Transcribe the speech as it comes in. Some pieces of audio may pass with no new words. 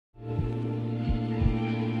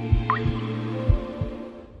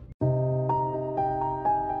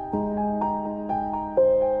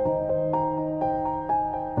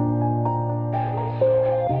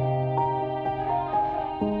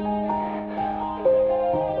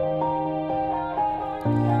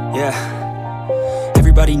Yeah.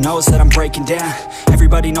 Everybody knows that I'm breaking down.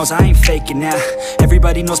 Everybody knows I ain't faking now.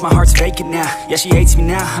 Everybody knows my heart's vacant now. Yeah, she hates me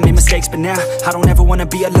now, I made mistakes but now I don't ever wanna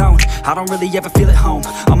be alone. I don't really ever feel at home.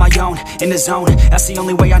 On my own, in the zone, that's the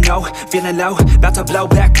only way I know. Feeling low, about to blow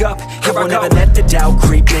back up. Here I won't ever let the doubt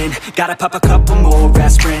creep in. Gotta pop a couple more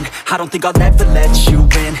aspirin. I don't think I'll ever let you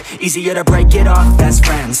in. Easier to break it off best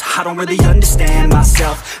friends. I don't really understand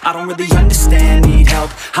myself. I don't really understand, need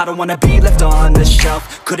help. I don't wanna be left on the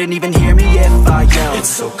shelf. Couldn't even hear me if I yelled. It's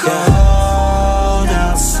so cold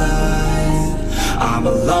outside, I'm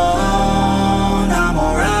alone, I'm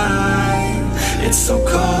alright. It's so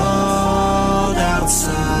cold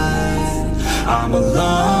outside, I'm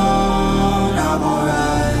alone, I'm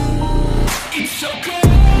alright. It's so cold.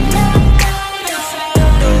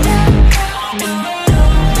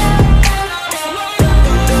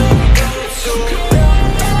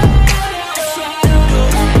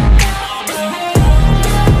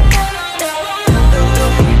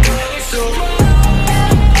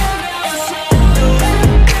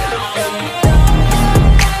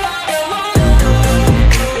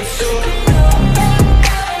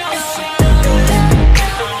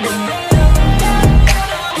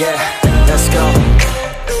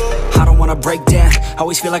 Break down,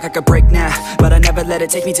 always feel like I could break now, but I never let it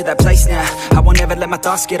take me to that place now. I won't ever let my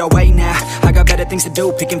thoughts get away now. I got better things to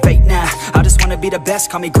do, picking fate now. I just wanna be the best,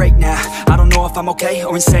 call me great now. I don't know if I'm okay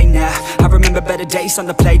or insane now. I remember better days on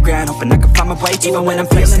the playground, hoping I can find my way. Even when I'm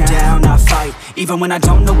feeling down, I fight. Even when I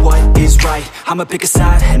don't know what is right, I'ma pick a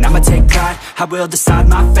side and I'ma take pride. I will decide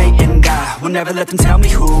my fate and I will never let them tell me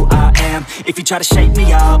who I am. If you try to shape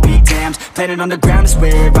me, I'll be damned. Planet on the ground is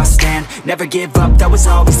where I stand. Never give up, that was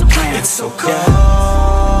always the plan. It's so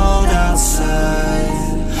cold outside,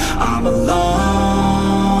 I'm alone.